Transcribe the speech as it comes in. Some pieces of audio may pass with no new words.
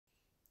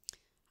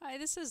Hi,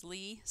 this is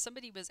Lee.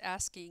 Somebody was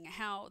asking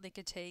how they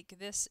could take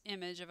this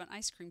image of an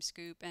ice cream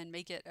scoop and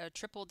make it a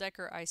triple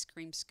decker ice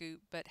cream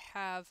scoop, but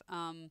have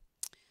not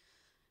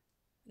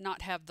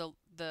have the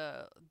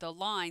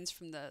lines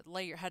from the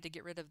layer, had to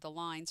get rid of the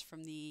lines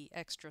from the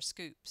extra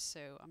scoops.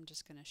 So I'm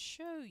just going to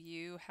show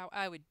you how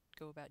I would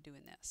go about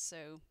doing this.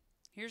 So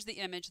here's the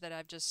image that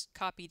I've just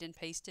copied and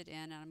pasted in,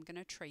 and I'm going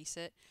to trace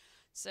it.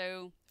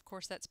 So of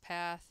course that's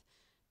path,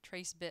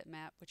 trace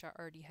bitmap, which I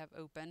already have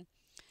open.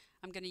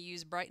 I'm going to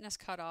use brightness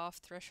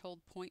cutoff threshold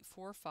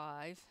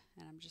 0.45,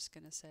 and I'm just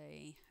going to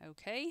say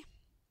OK,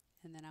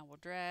 and then I will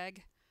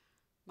drag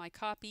my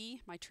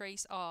copy, my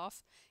trace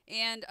off,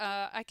 and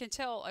I can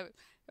tell, I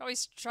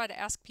always try to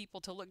ask people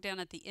to look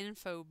down at the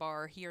info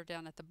bar here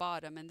down at the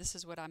bottom, and this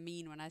is what I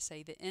mean when I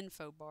say the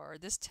info bar.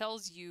 This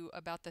tells you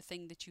about the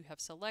thing that you have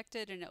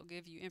selected, and it'll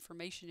give you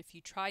information if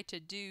you try to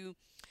do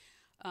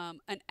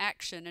an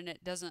action and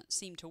it doesn't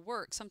seem to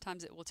work.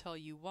 Sometimes it will tell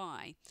you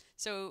why.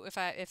 So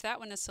if that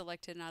one is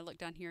selected and I look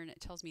down here and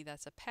it tells me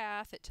that's a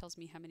path, it tells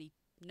me how many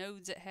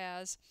nodes it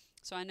has,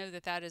 so I know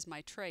that that is my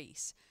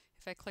trace.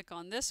 If I click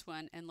on this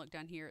one and look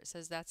down here, it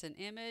says that's an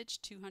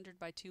image, 200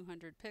 by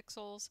 200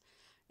 pixels,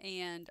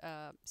 and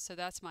so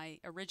that's my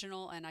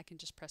original, and I can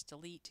just press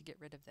delete to get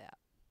rid of that.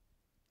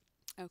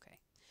 Okay,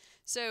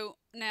 so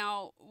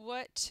now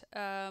what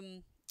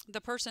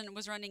the person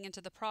was running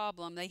into the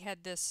problem, they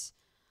had this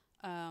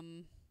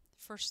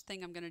first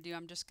thing I'm going to do,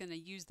 I'm just going to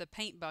use the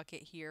paint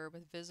bucket here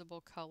with visible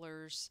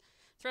colors,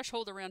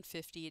 threshold around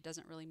 50, it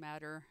doesn't really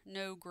matter,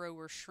 no grow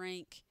or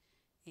shrink,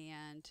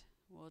 and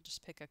we'll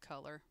just pick a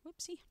color.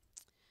 Whoopsie.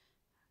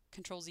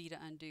 Control Z to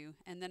undo,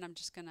 and then I'm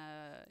just going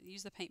to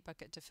use the paint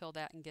bucket to fill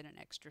that and get an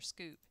extra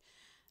scoop.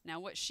 Now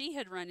what she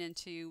had run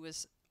into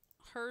was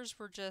hers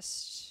were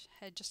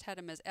had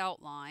them as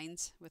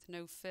outlines with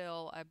no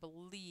fill, I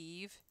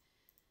believe.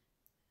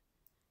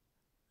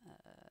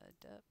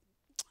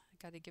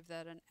 Got to give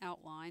that an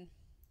outline.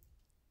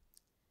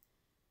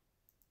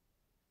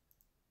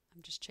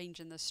 I'm just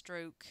changing the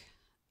stroke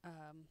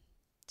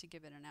to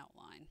give it an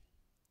outline.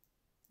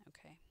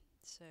 Okay,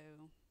 so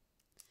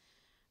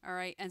all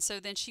right, and so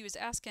then she was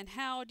asking,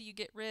 how do you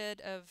get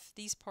rid of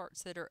these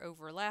parts that are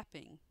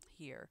overlapping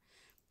here?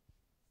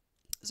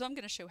 So I'm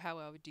going to show how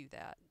I would do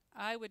that.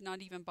 I would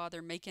not even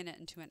bother making it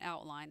into an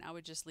outline. I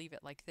would just leave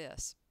it like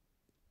this.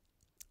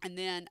 And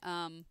then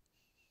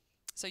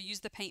so use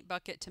the paint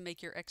bucket to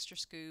make your extra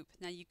scoop.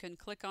 Now you can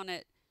click on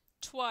it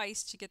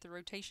twice to get the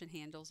rotation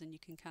handles, and you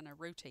can kind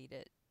of rotate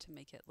it to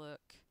make it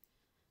look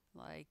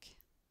like,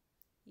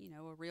 you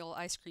know, a real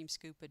ice cream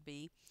scoop would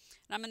be.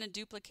 And I'm going to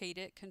duplicate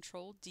it,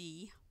 Control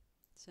D.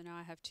 So now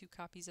I have two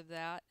copies of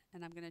that,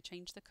 and I'm going to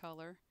change the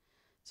color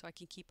so I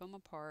can keep them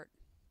apart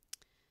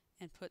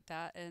and put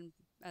that in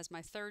as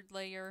my third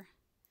layer.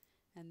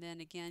 And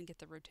then again, get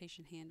the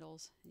rotation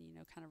handles and, you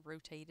know, kind of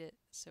rotate it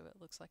so it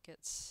looks like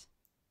it's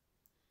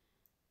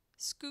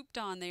scooped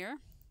on there.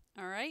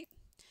 All right.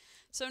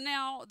 So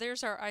now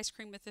there's our ice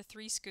cream with the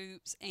 3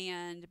 scoops,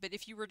 but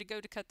if you were to go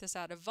to cut this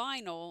out of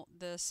vinyl,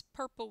 this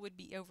purple would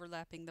be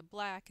overlapping the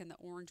black and the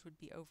orange would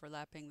be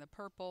overlapping the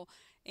purple,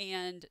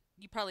 and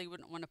you probably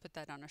wouldn't want to put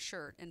that on a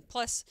shirt. And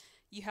plus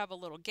you have a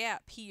little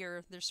gap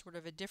here. There's sort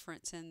of a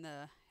difference in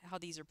how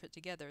these are put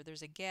together.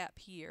 There's a gap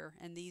here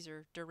and these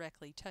are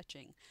directly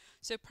touching.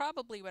 So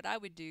probably what I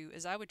would do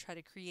is I would try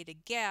to create a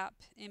gap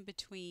in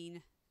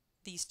between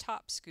these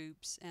top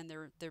scoops and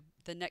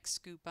the next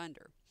scoop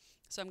under.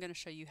 So I'm going to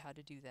show you how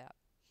to do that.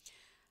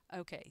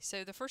 Okay,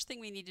 so the first thing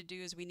we need to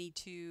do is we need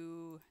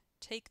to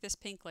take this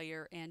pink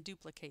layer and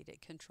duplicate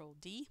it. Control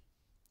D.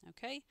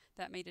 Okay,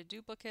 that made a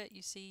duplicate.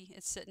 You see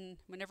it's sitting,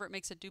 whenever it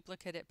makes a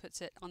duplicate, it puts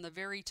it on the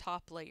very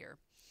top layer.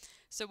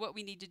 So what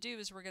we need to do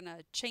is we're going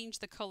to change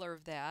the color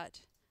of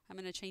that. I'm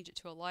going to change it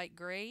to a light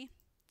gray.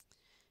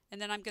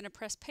 And then I'm going to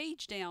press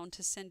page down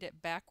to send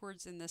it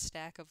backwards in the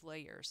stack of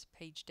layers.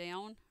 Page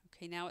down.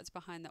 Okay, now it's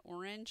behind the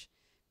orange.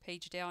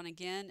 Page down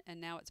again,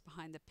 and now it's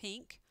behind the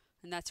pink,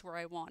 and that's where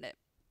I want it.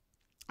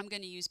 I'm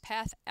going to use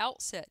path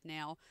outset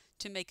now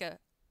to make a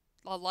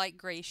light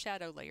gray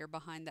shadow layer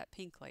behind that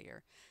pink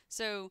layer.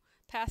 So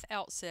path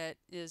outset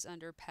is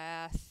under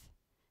path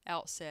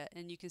outset,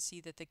 and you can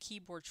see that the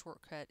keyboard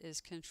shortcut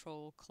is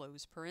Control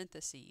close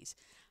parentheses.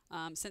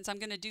 Since I'm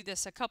going to do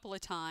this a couple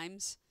of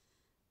times,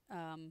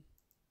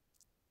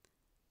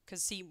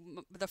 because see,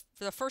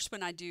 the first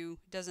one I do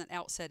doesn't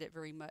outset it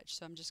very much,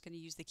 so I'm just going to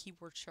use the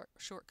keyboard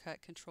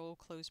shortcut Control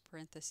close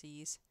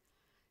parentheses,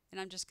 and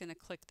I'm just going to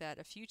click that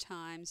a few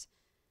times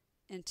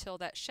until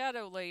that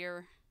shadow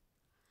layer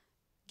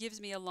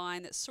gives me a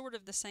line that's sort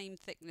of the same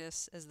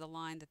thickness as the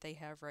line that they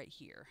have right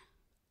here.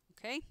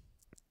 Okay,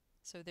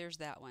 so there's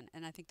that one,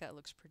 and I think that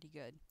looks pretty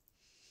good.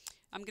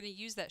 I'm going to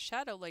use that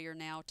shadow layer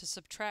now to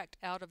subtract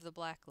out of the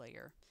black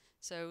layer.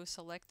 So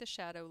select the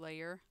shadow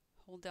layer,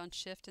 hold down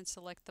Shift and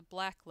select the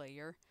black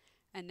layer,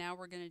 and now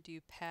we're going to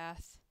do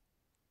path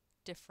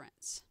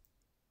difference.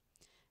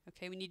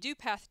 Okay, when you do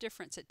path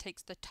difference, it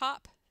takes the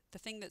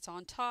thing that's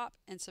on top,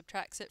 and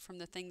subtracts it from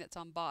the thing that's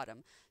on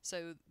bottom.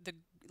 So the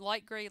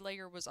light gray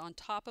layer was on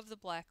top of the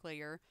black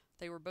layer,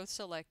 They were both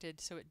selected,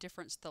 so it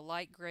differenced the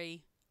light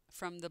gray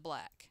from the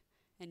black.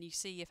 And you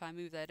see if I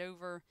move that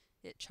over,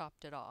 it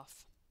chopped it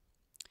off.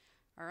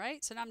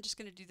 Alright, so now I'm just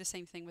going to do the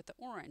same thing with the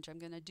orange. I'm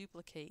going to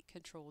duplicate,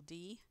 Control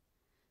D.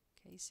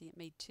 Okay, see it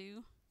made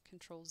two.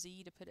 Control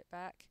Z to put it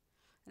back.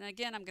 And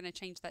again, I'm going to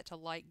change that to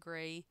light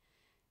gray.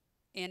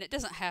 And it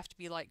doesn't have to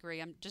be light gray.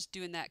 I'm just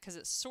doing that because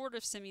it sort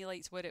of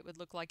simulates what it would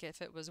look like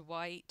if it was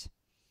white.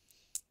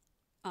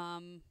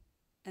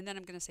 And then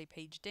I'm going to say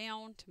page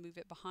down to move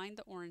it behind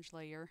the orange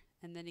layer.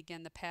 And then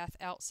again, the path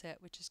outset,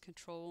 which is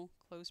Control,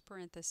 close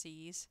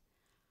parentheses.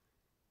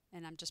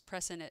 And I'm just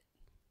pressing it.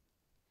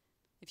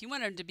 If you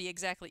want them to be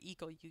exactly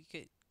equal, you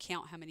could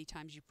count how many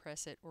times you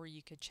press it, or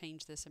you could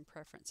change this in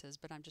preferences,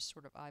 but I'm just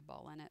sort of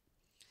eyeballing it.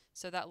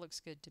 So that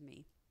looks good to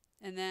me.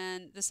 And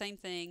then the same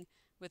thing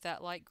with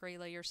that light gray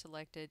layer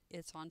selected.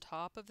 It's on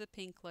top of the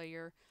pink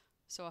layer,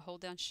 so I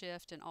hold down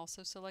Shift and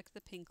also select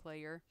the pink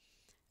layer,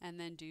 and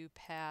then do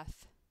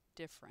path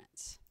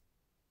difference.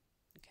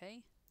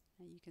 Okay,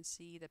 and you can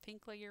see the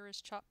pink layer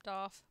is chopped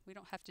off. We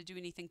don't have to do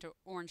anything to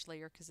orange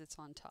layer because it's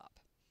on top.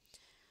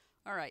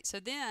 Alright,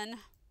 so then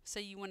say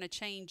you want to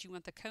change, you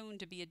want the cone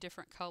to be a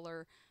different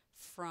color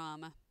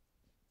from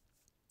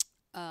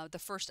the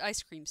first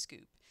ice cream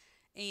scoop.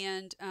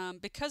 And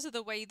because of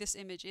the way this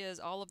image is,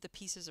 all of the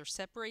pieces are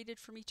separated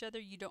from each other.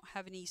 You don't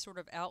have any sort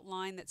of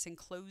outline that's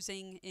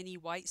enclosing any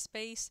white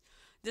space.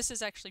 This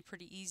is actually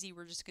pretty easy.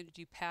 We're just going to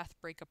do path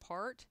break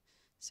apart.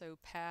 So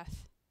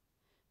path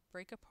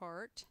break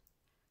apart.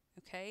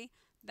 Okay,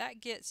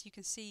 that gets, you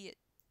can see it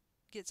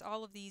gets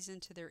all of these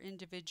into their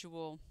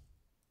individual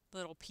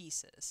little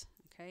pieces.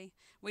 Okay,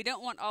 we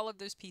don't want all of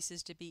those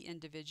pieces to be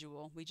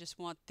individual. We just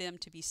want them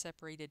to be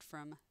separated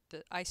from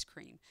the ice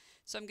cream.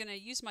 So I'm going to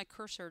use my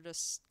cursor to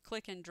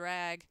click and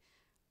drag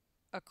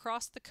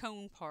across the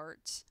cone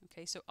parts.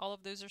 Okay, so all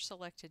of those are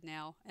selected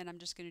now, and I'm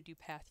just going to do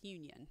path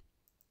union.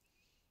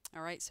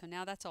 Alright, so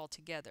now that's all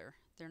together.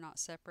 They're not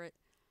separate.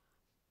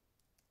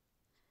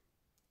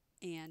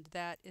 And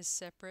that is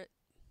separate.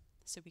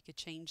 So we could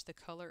change the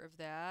color of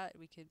that.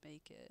 We could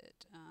make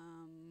it,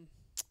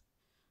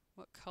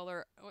 what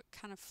color, what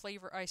kind of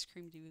flavor ice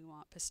cream do we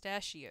want?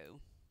 Pistachio.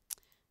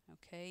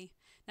 Okay.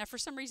 Now for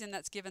some reason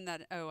that's given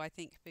that, oh, I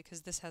think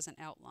because this has an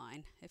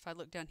outline. If I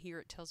look down here,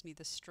 it tells me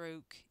the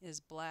stroke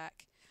is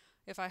black.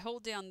 If I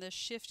hold down this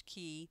Shift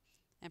key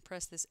and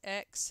press this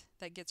X,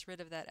 that gets rid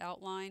of that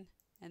outline.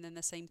 And then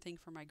the same thing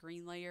for my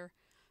green layer.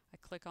 I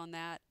click on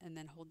that and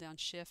then hold down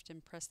Shift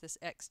and press this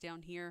X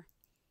down here.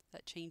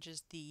 That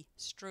changes the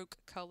stroke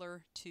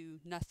color to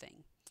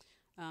nothing.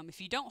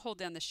 If you don't hold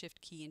down the Shift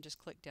key and just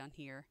click down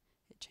here,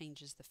 it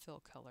changes the fill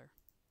color.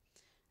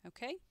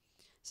 Okay,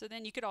 so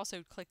then you could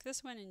also click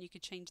this one and you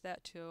could change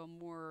that to a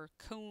more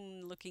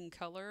cone looking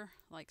color,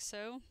 like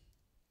so.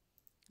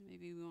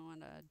 Maybe we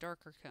want a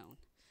darker cone.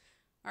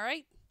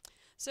 Alright,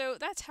 so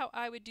that's how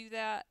I would do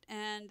that.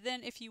 And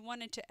then if you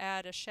wanted to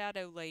add a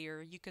shadow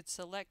layer, you could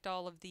select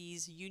all of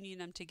these, union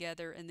them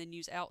together, and then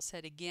use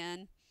outset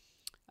again.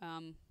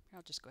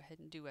 I'll just go ahead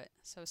and do it.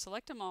 So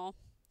select them all.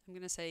 I'm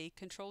going to say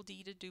Control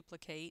D to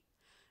duplicate,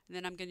 and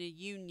then I'm going to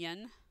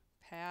union,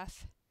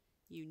 path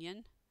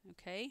union.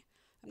 Okay,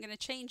 I'm going to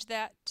change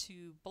that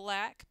to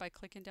black by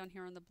clicking down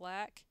here on the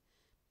black,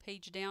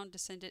 page down to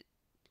send it,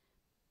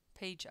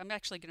 page, I'm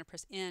actually going to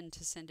press N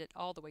to send it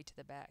all the way to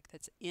the back.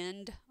 That's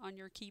end on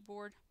your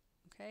keyboard.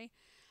 Okay,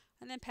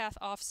 and then path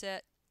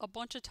offset a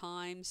bunch of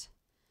times,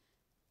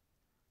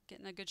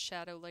 getting a good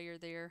shadow layer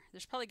there.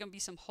 There's probably going to be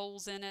some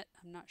holes in it,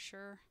 I'm not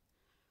sure.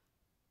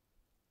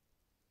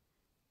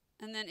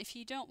 And then if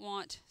you don't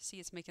want,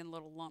 see it's making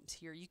little lumps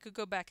here, you could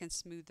go back and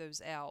smooth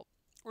those out,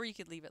 or you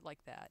could leave it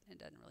like that. It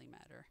doesn't really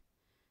matter.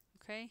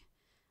 Okay,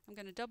 I'm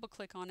going to double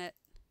click on it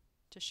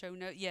to show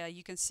note. Yeah,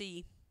 you can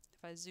see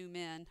if I zoom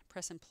in,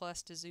 pressing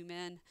plus to zoom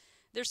in,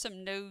 there's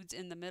some nodes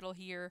in the middle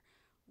here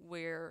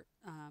where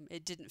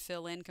it didn't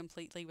fill in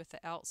completely with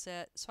the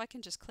outset. So I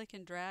can just click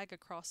and drag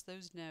across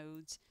those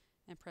nodes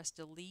and press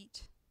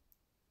delete.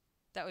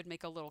 That would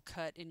make a little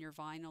cut in your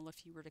vinyl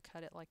if you were to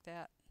cut it like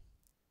that.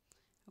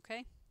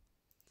 Okay.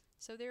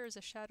 So there is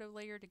a shadow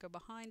layer to go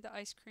behind the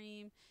ice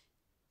cream.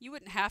 You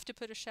wouldn't have to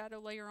put a shadow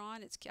layer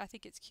on. I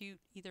think it's cute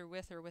either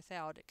with or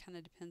without. It kind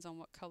of depends on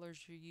what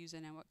colors you're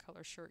using and what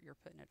color shirt you're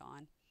putting it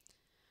on.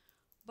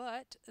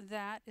 But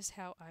that is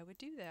how I would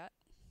do that.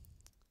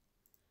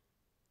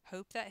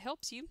 Hope that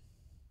helps you.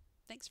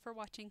 Thanks for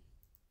watching.